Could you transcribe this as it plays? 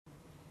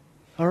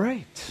All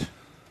right.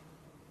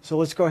 So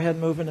let's go ahead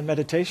and move into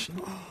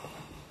meditation.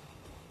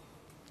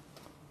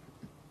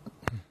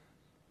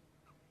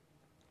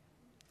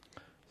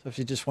 So if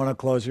you just want to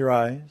close your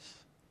eyes,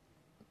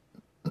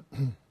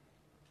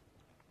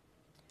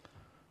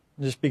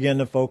 just begin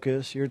to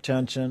focus your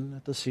attention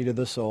at the seat of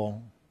the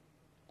soul.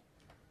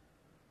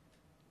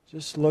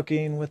 Just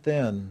looking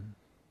within,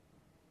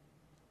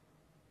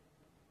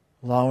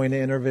 allowing the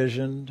inner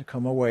vision to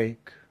come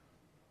awake,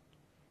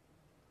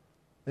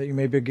 that you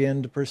may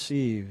begin to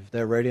perceive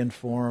that radiant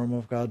form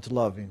of God's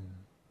loving.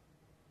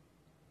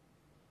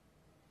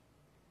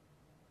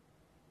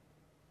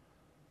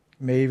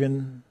 You may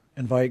even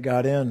invite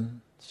God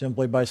in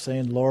simply by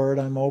saying, Lord,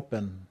 I'm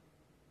open.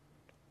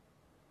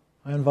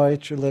 I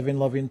invite your living,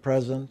 loving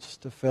presence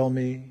to fill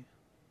me,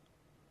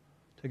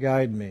 to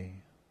guide me,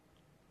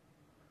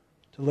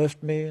 to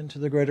lift me into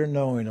the greater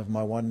knowing of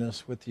my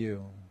oneness with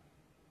you.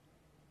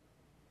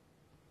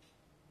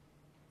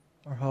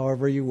 Or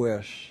however you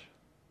wish,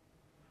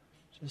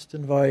 just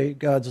invite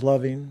God's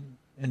loving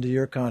into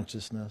your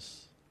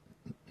consciousness.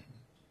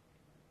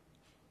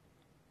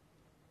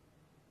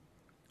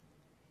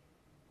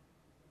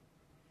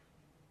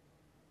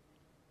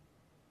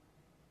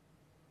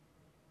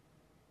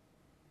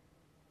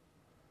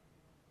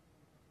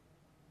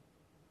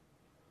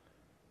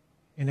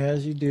 And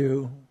as you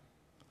do,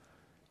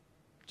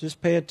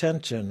 just pay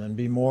attention and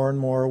be more and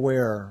more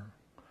aware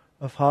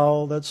of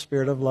how that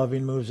spirit of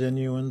loving moves in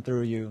you and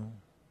through you.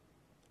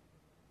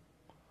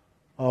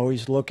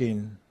 Always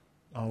looking,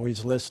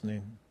 always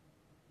listening.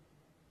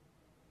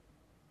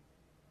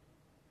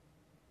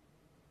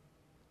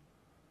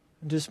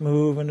 And just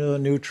move into a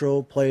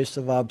neutral place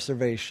of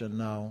observation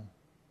now.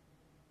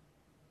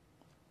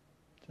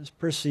 Just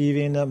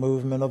perceiving that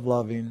movement of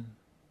loving.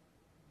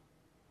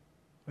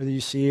 Whether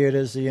you see it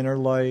as the inner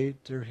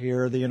light or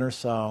hear the inner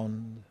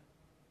sound,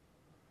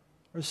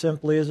 or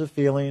simply as a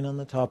feeling on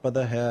the top of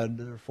the head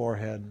or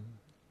forehead.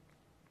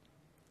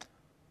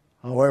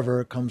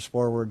 However it comes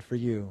forward for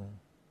you.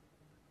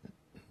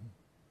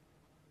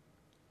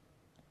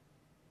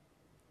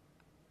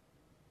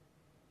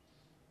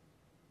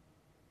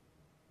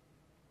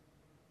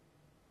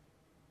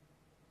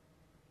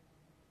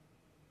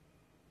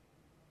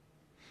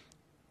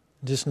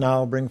 Just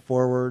now bring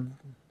forward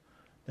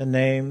the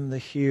name, the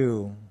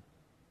hue,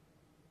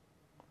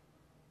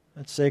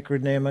 that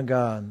sacred name of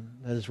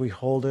God, that as we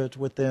hold it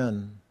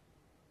within,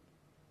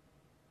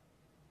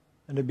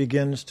 and it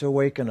begins to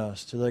awaken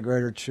us to the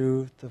greater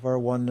truth of our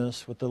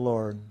oneness with the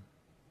Lord.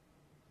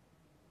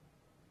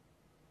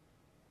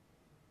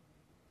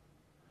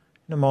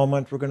 In a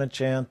moment, we're going to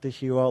chant the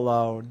hue out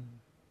loud.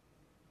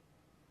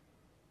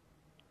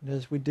 And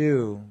as we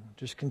do,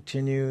 just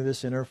continue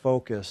this inner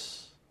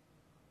focus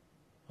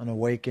on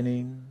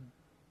awakening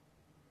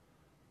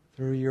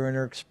through your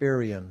inner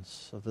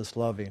experience of this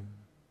loving.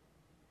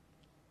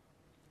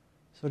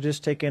 So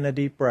just take in a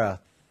deep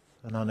breath,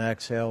 and on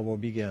exhale we'll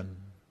begin.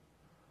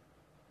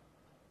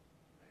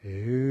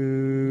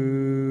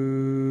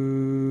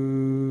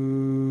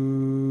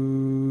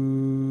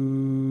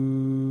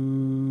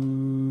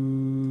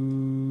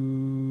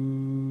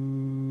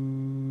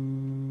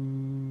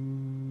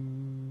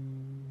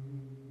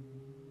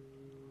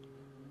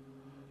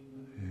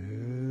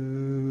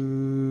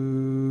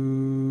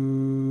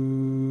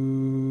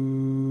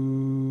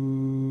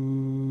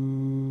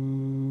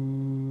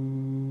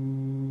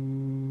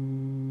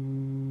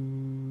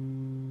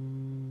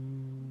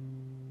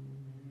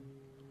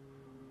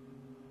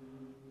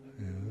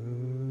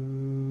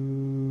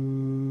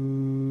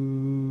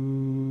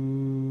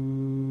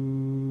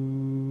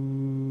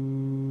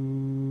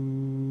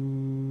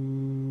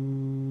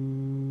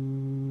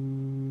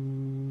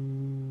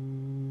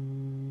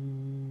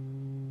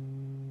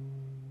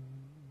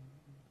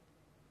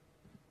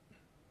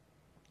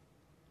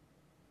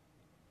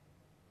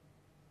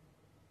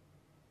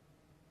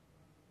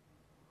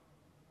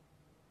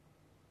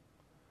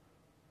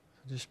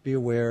 Just be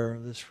aware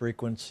of this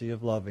frequency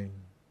of loving.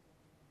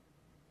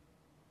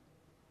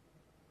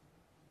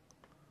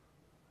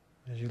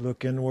 As you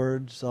look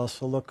inwards,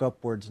 also look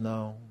upwards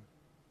now.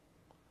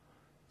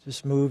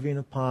 Just moving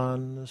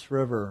upon this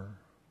river,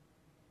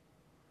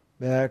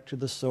 back to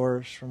the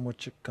source from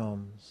which it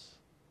comes.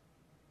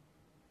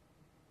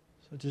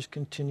 So just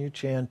continue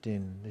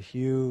chanting the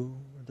hue,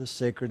 the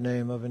sacred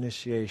name of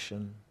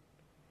initiation.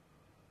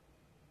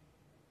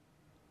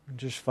 And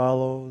just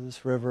follow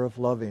this river of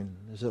loving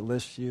as it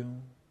lifts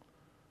you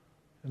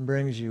and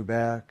brings you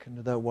back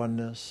into that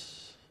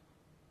oneness,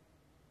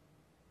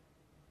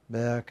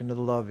 back into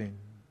the loving.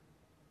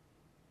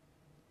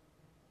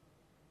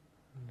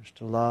 And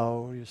just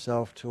allow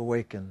yourself to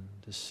awaken,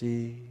 to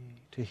see,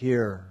 to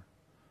hear,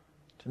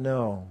 to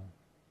know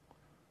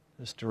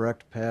this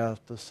direct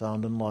path of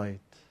sound and light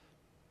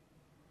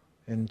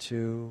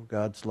into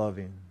God's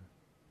loving.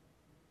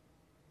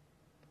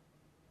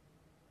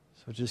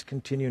 So just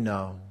continue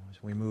now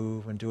as we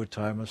move into a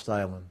time of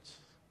silence.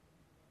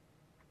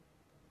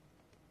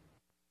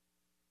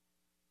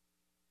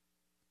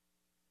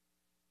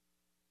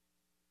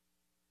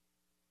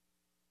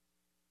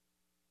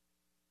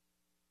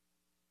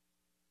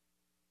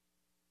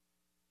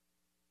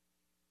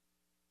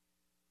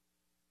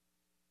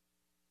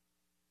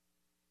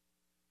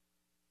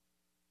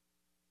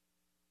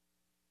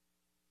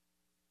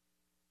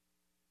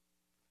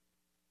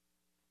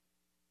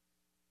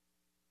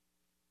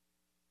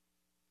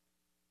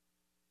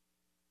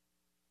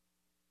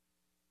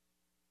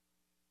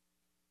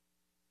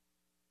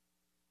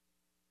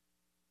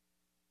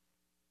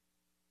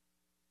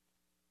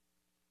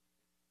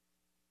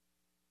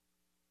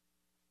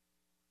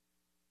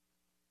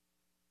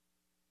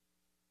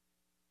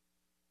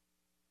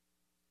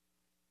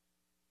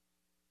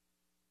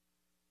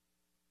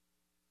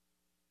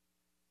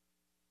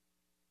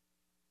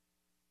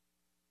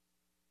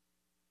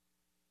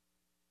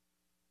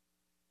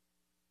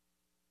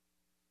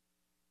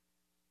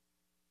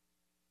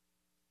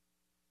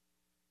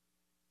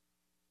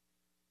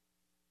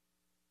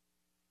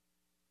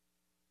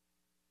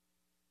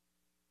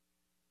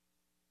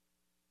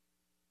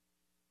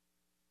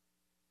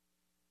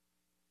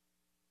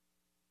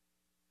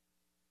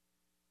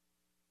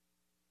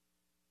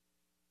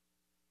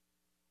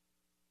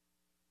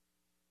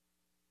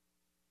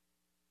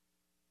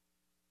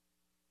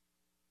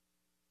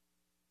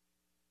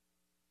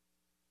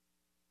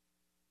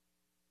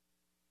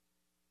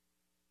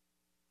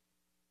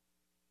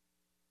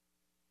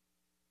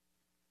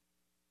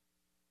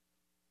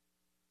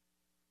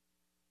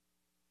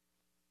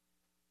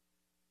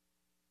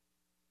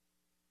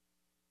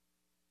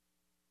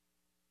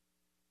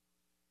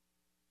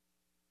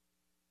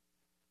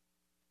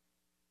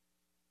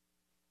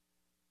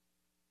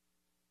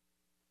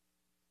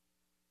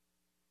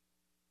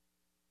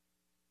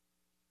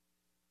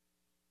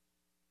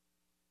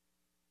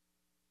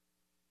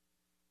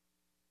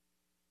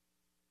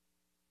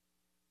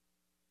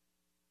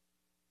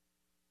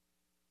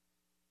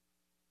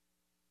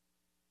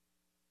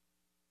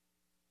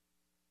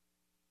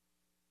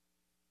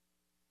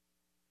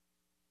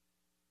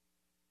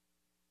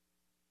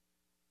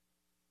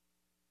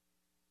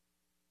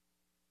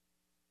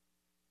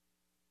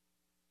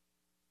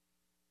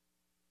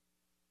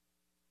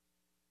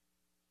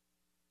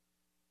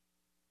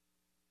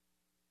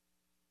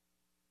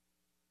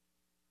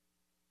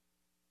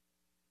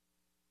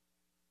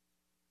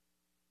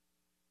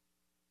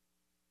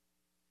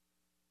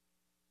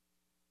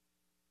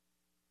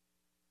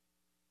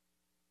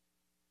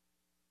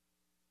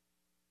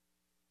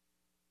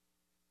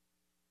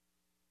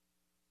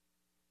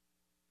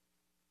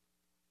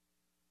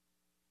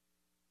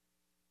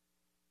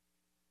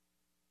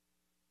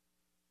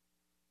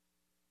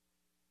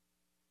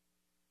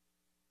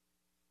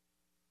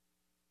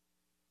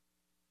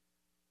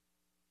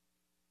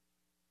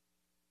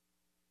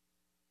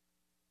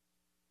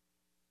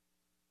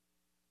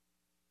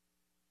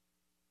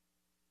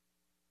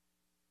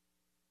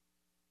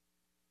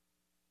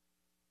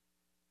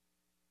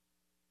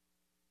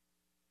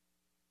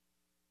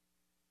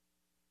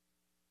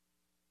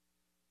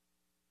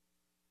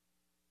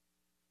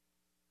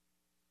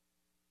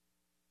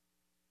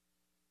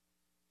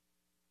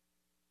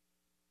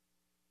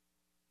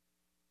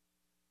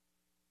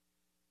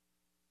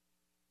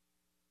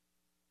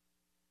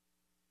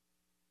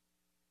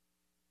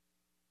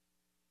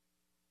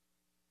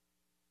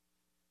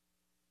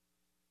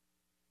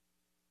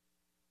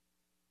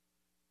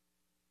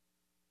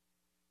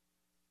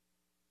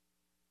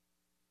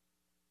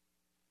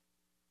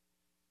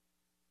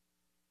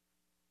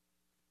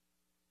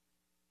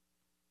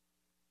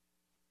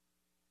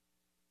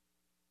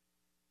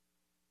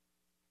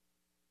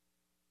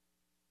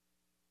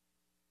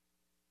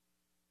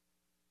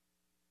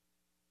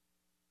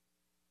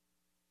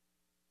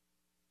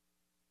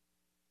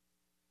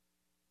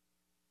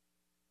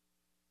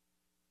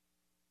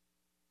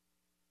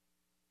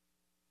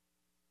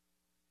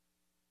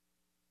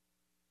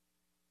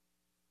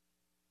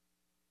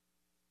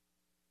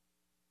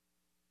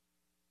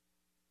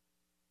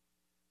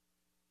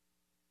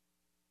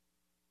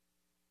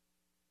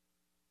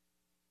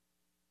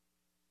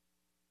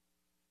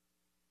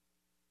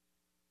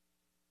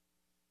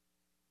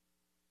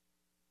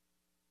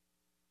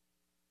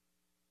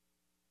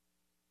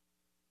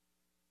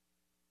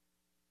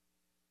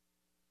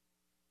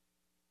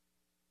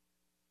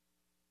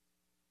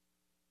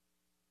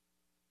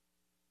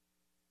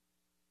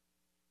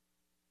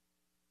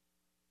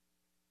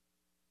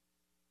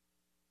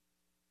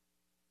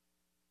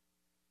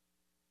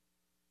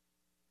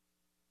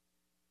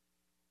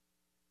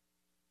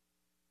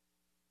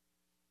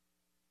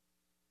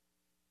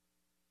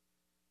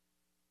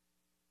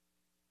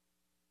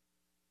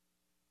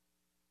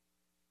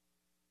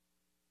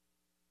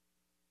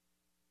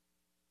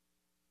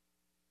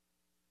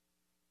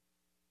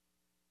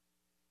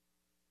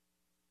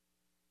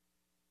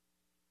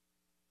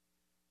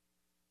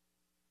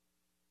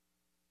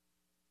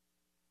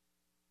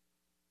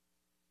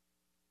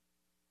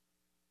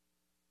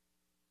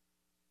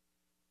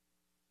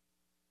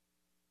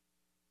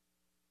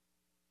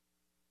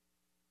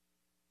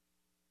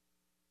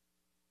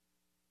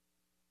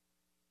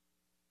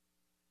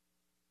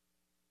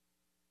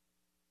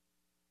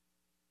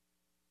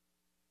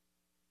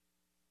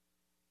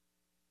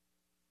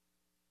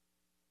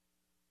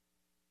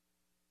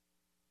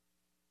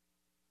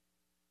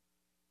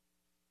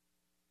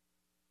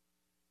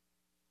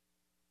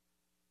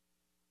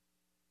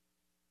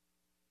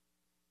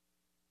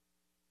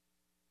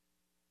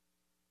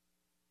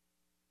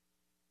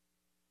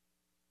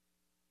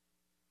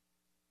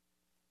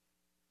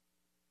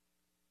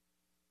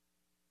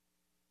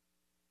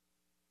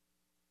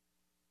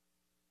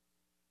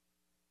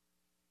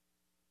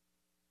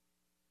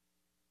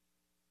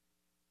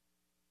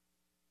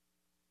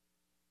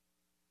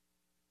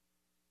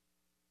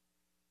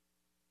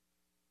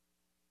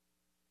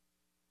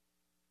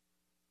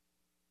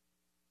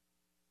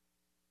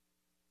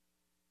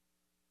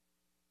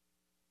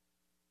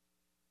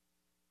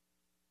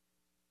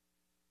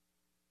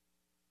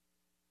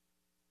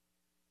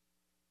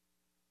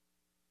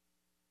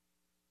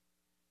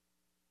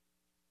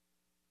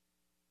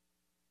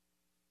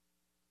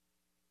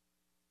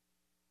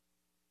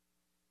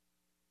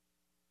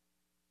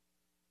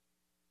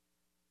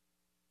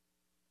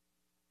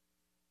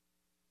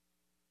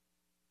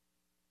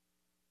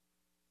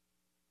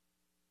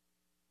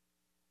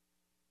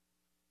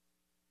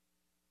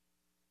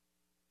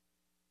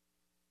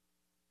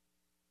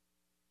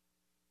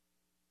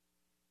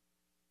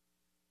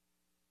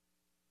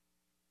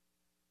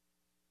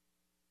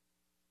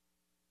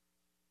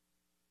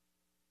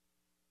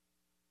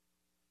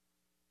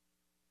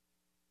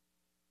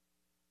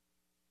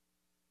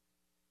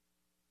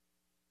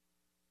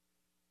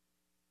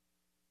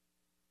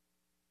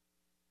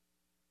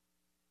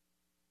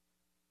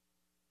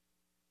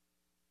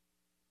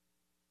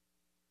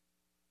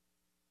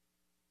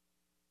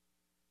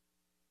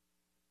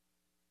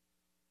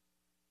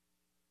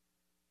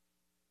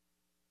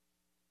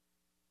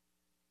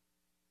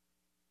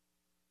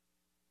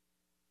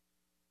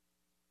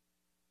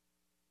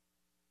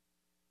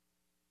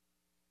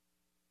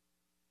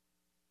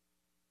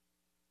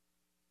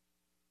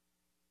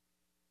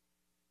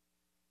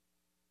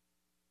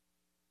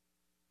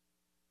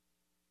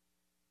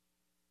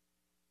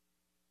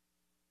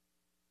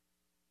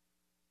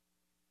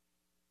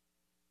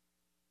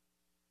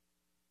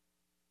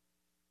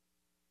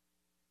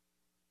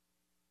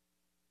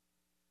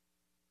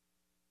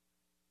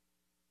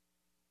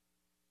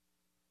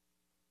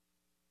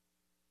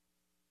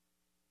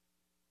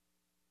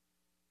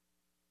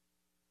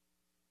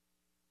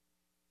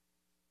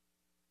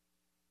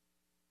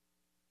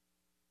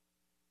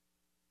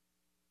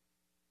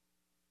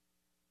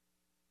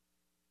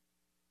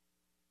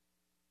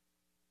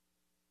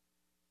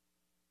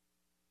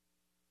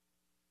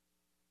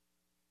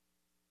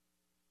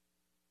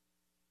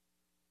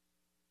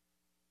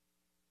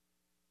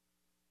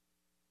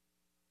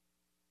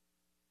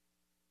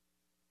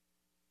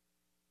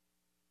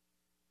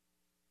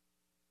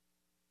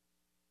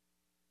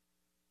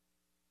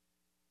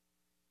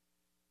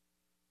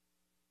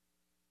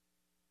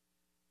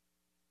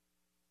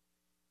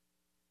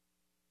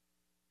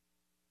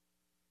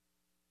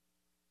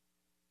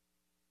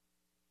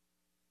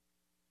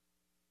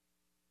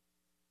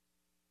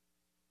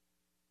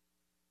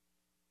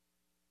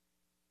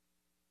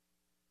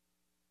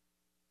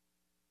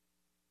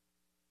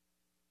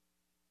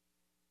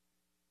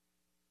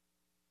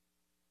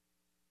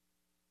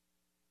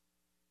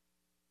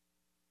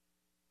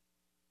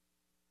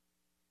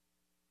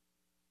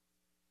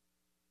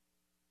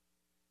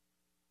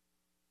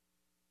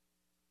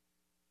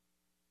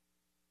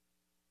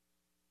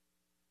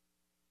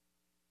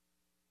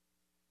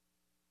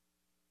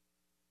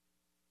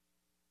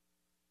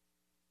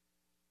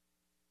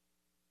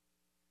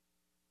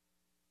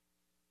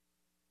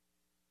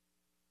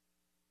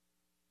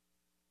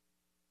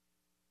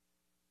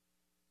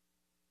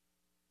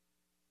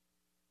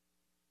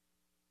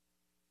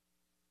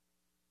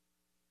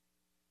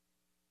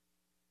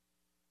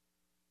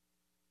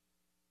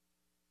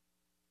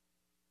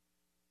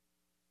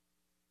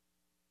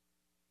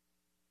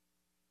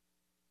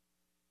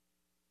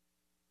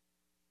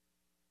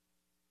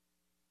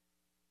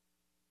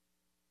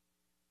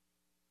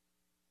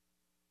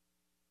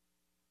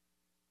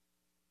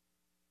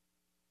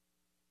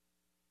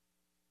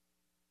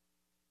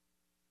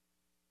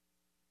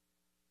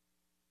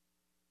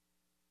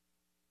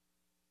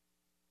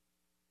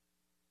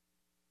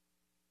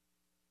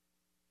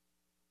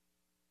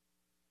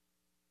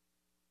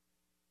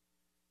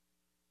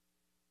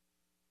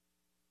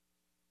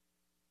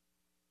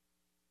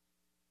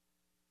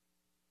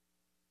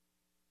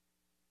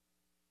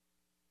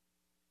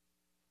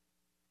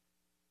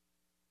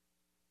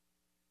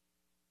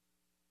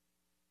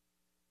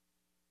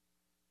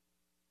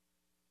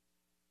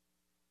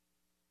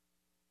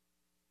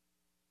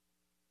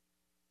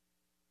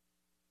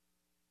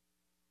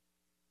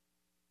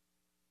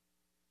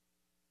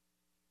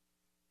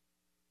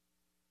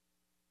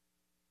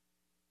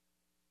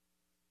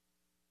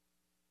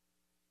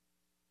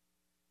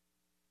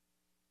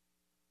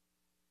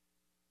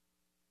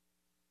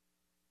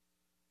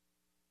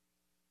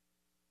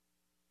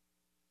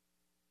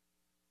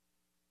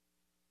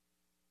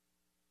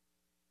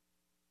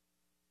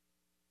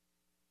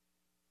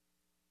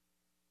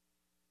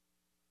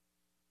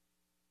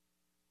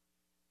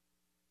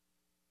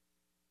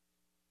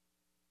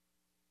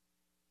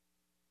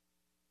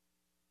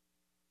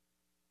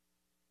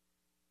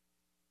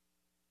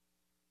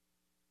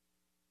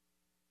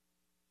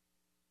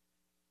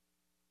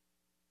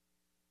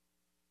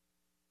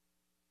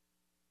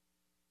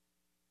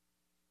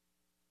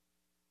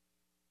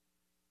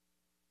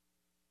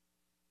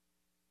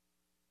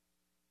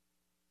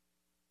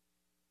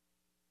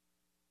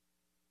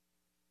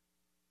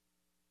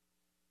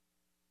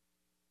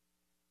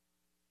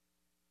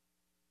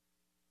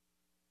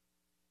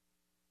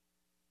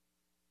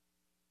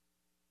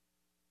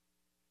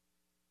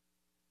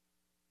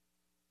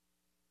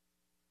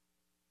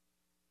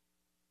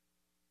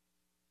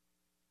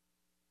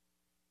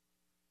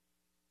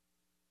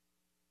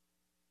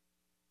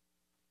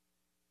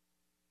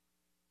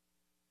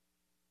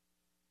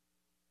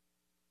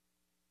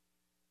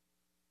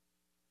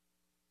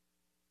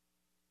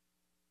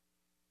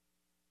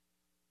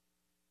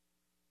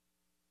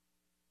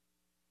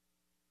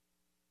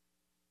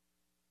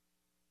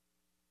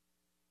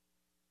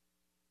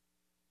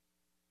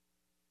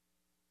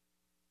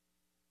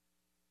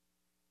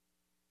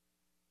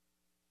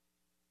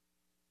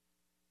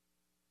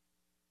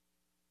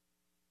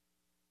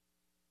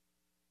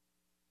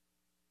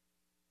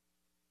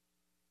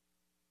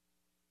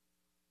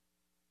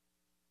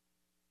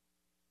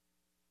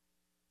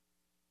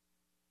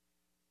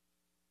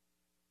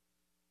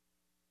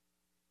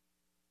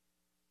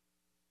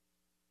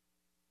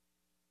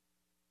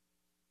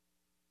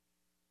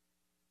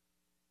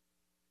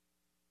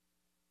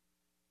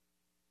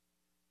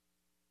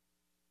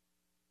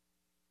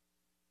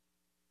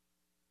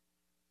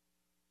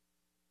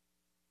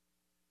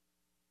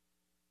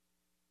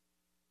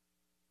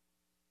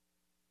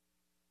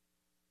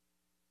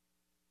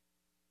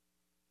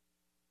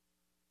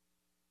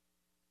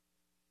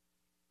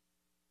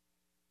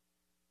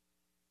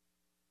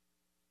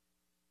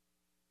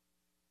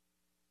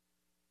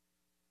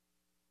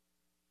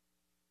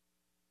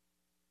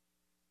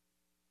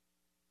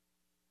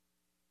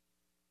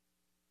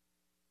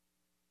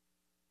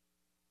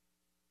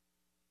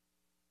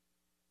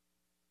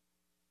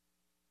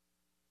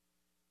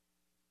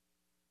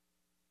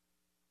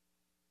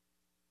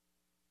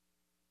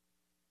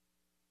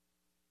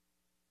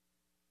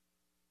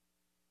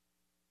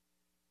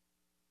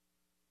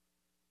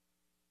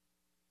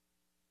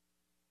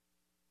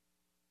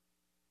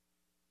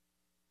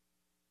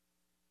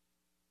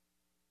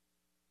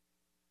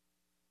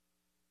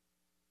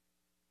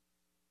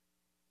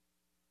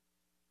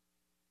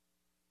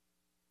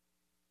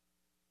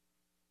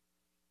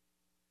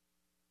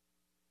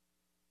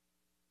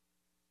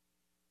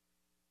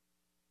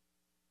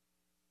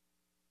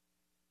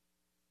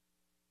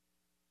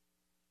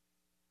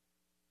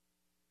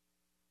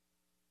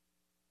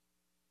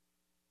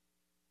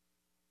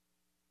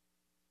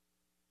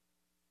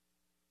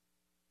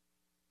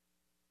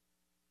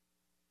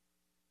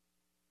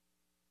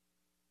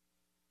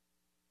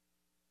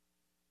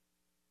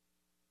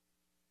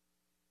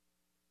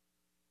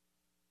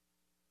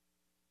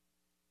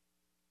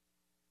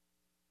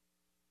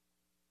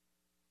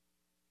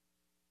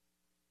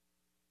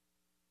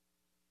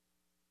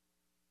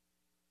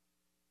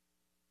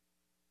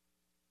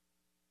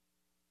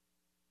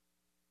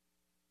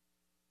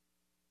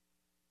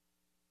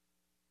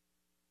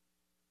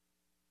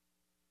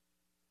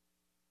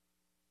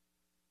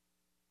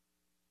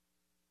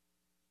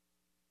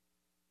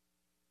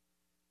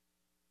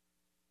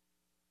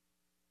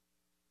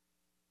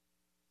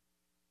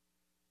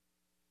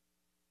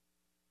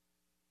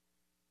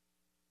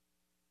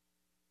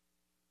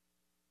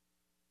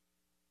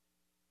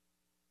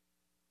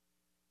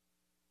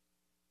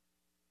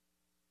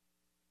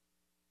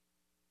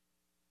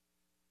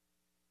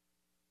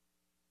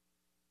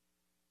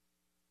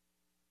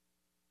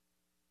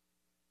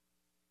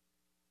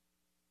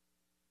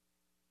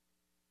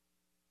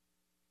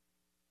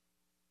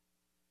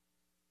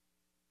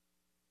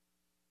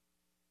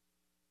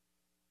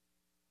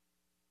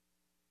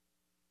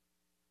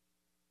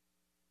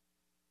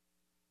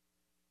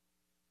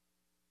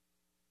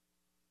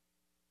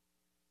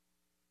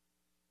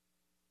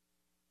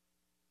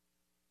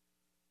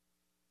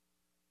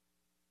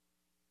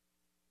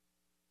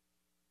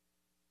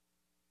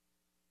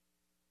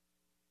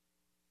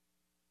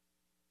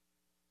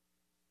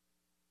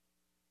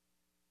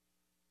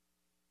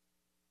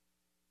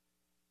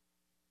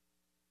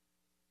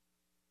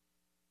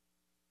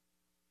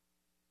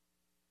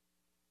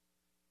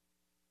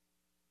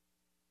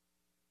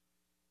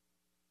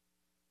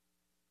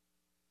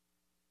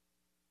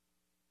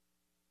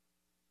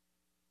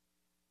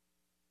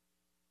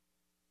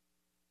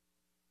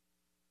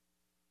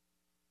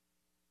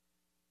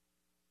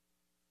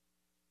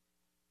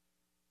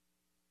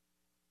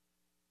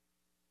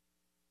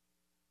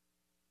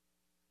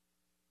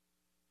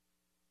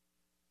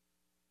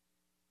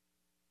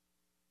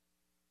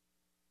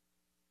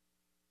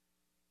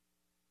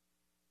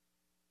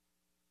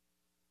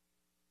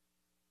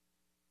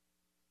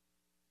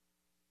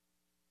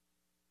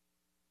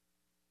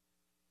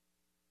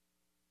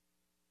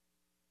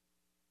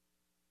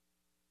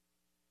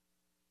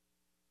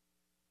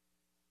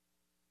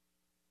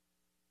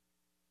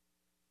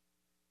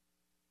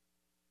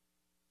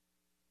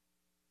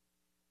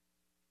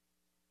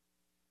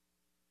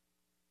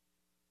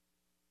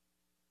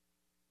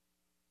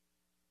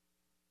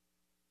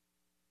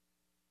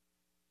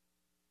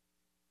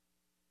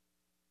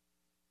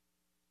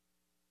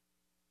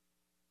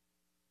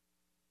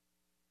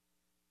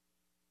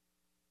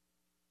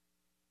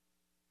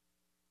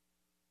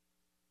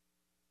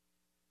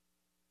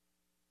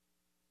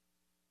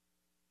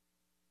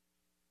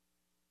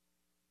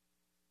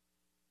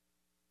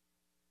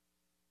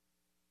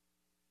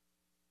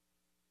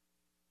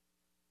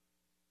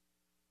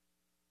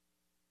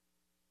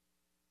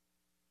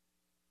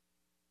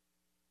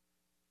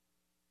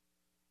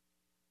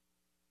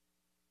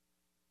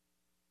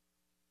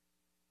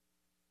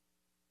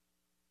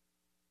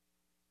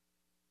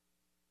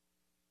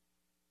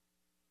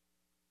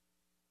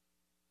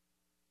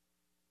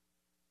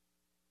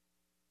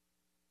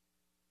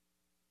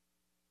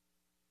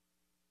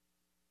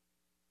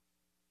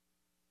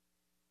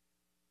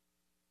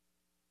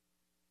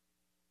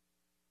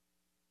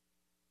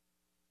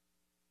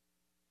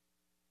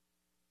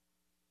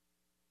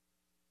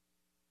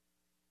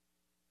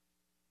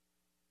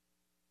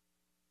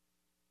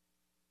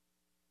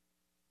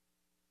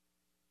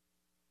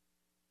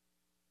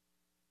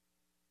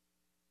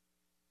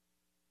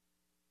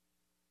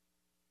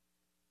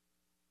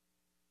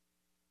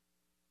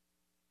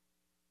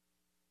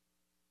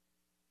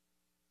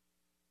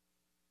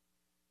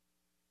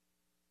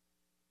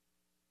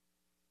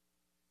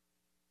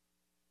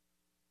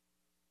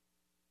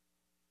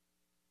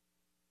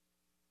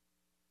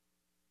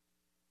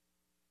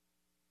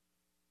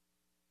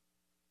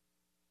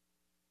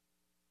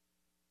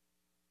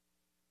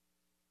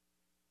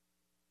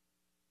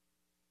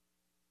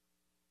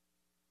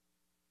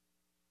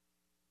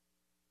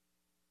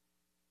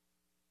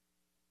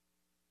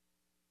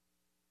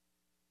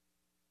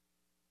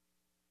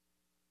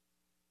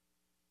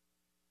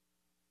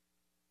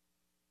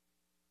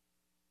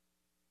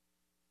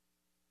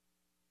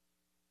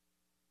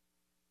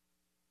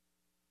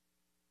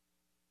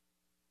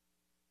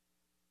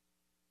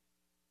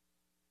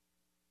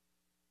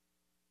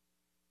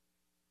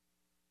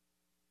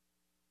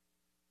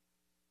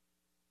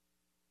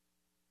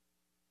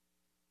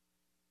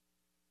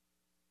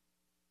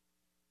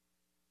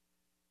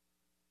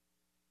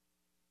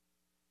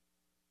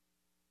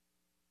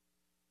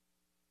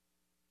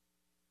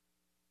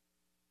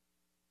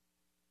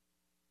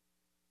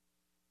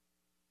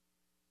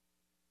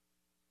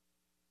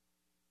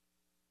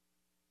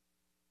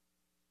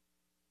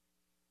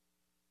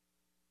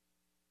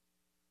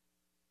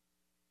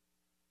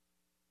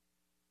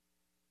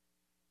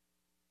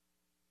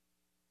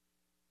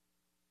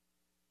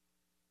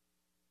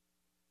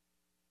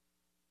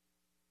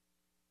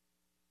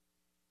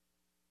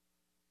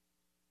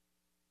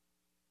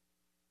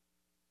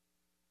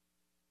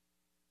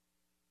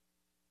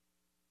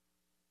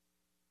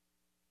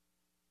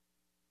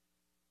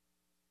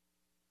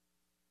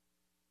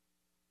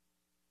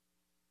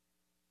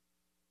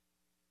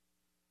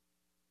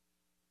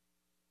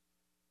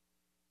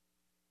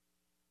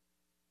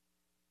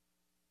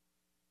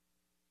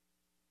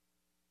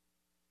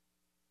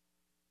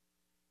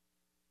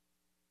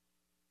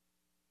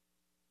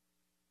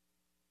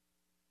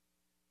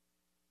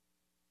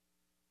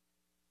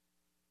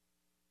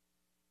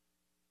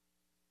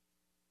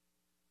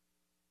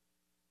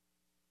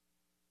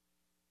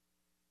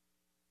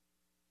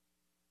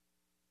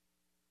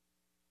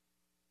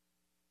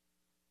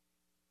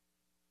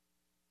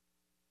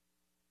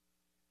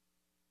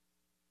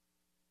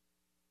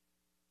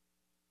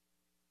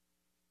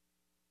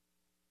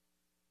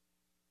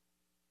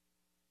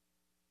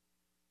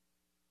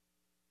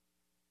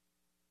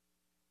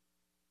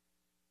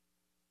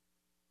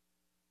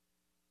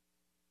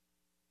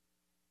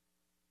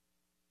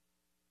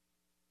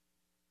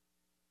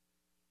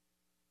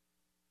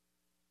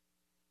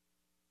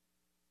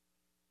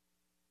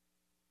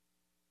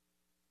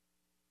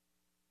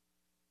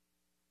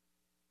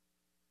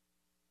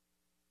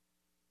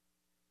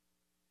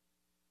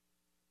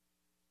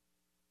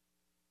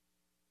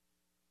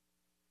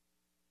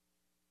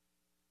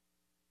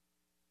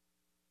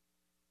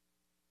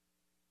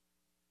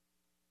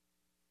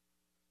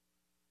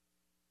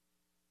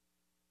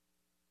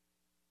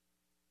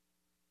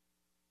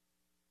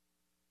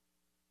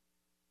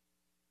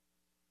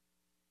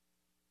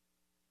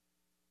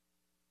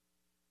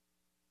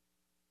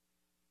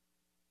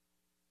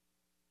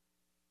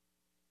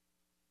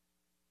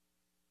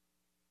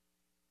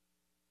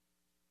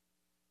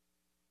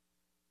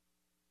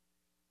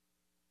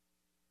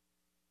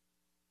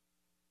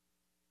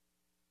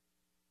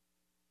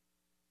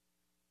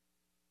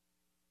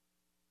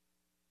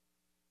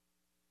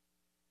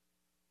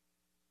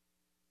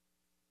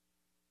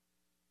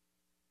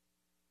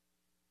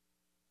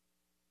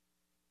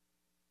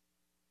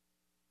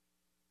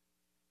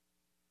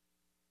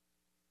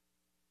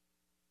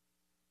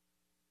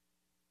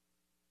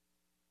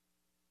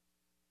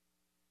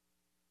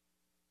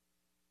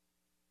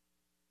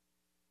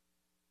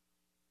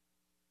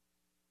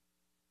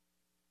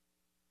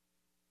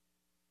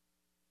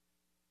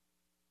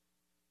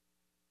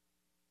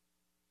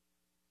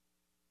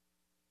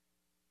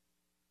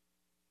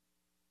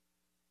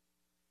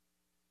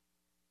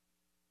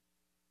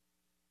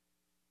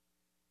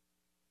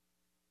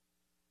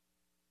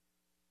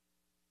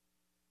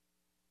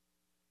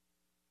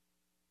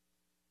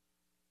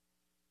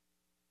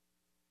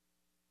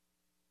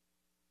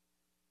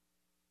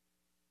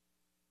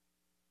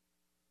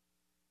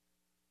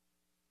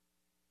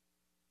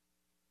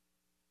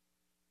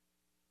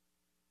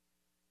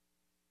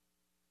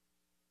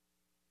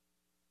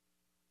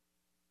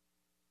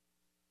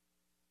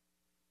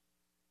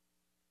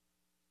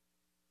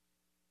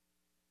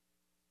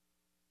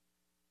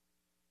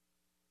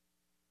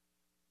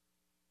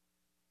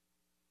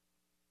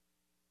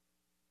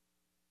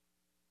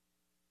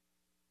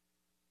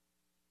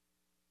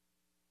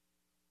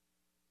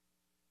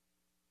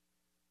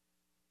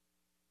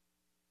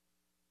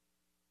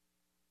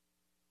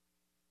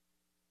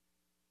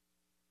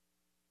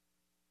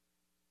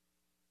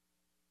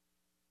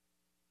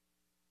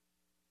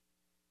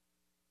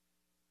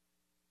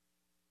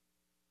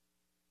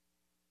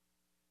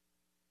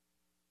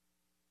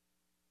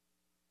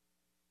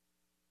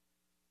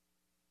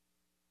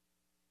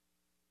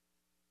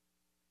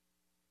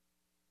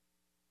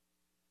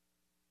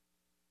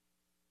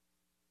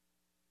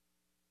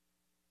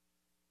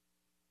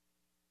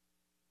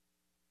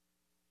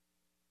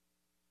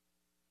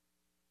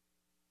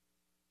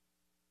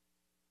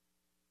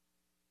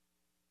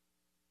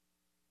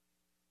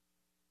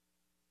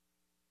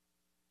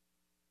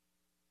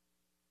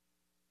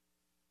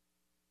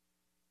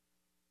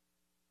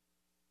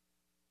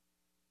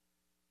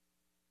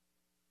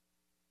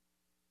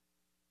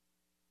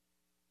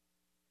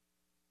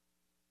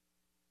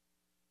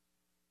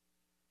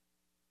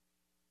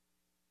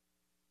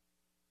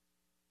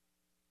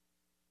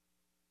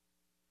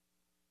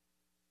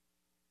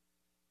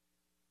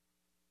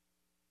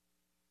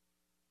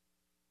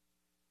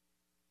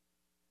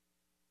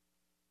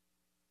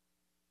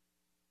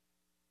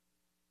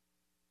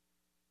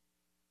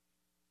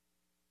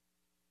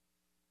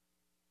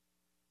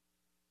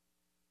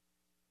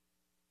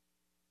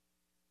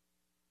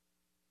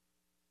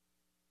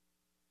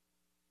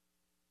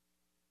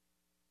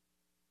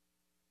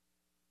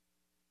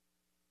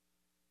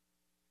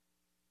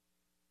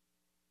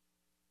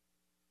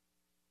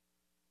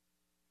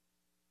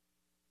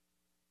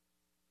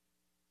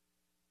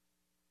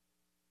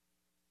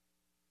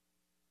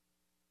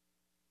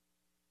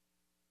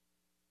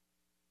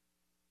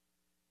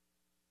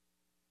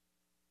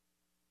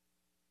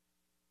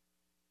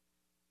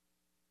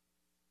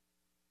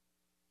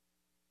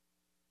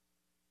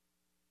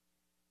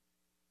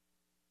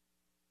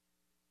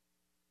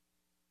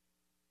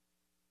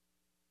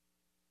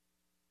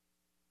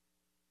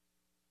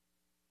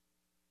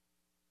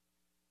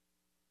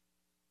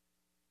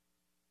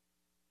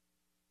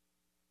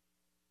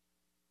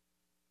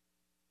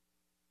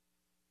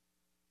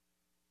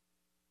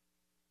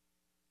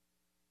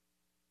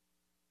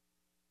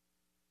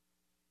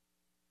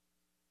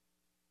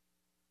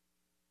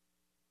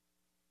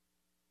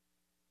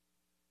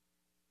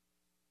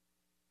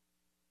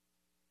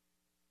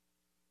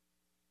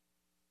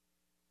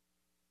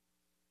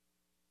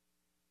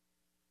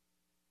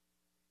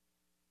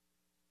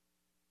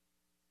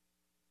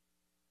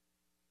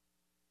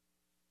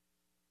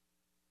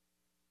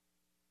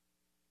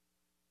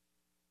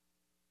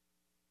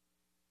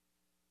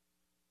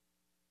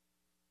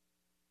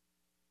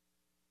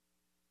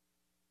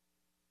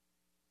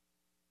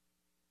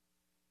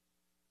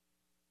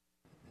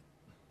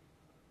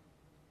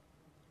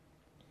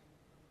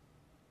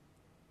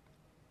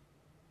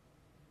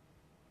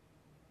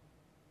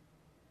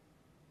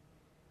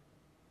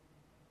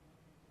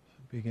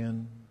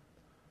 begin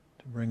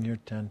to bring your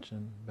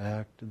attention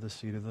back to the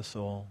seat of the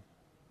soul.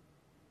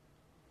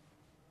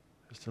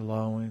 Just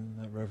allowing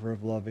that river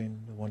of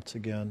loving to once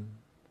again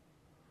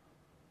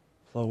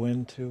flow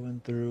into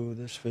and through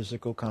this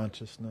physical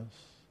consciousness,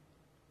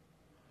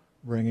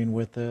 bringing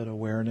with it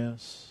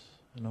awareness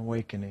and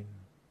awakening.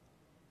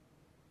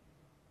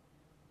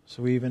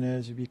 So even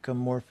as you become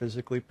more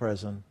physically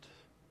present,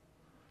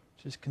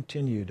 just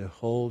continue to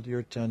hold your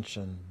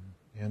attention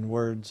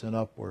inwards and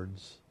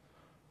upwards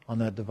on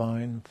that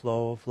divine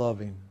flow of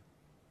loving,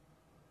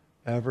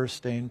 ever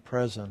staying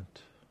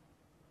present,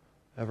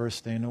 ever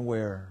staying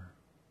aware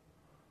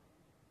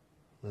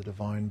of the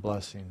divine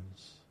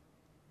blessings.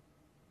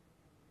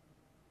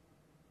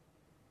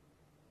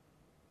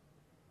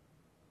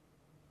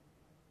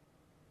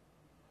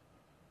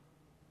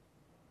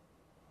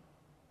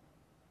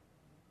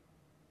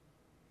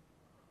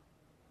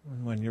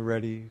 And when you're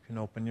ready, you can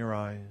open your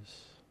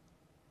eyes,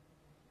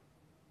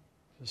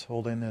 just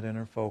holding that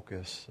inner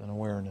focus and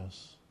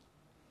awareness.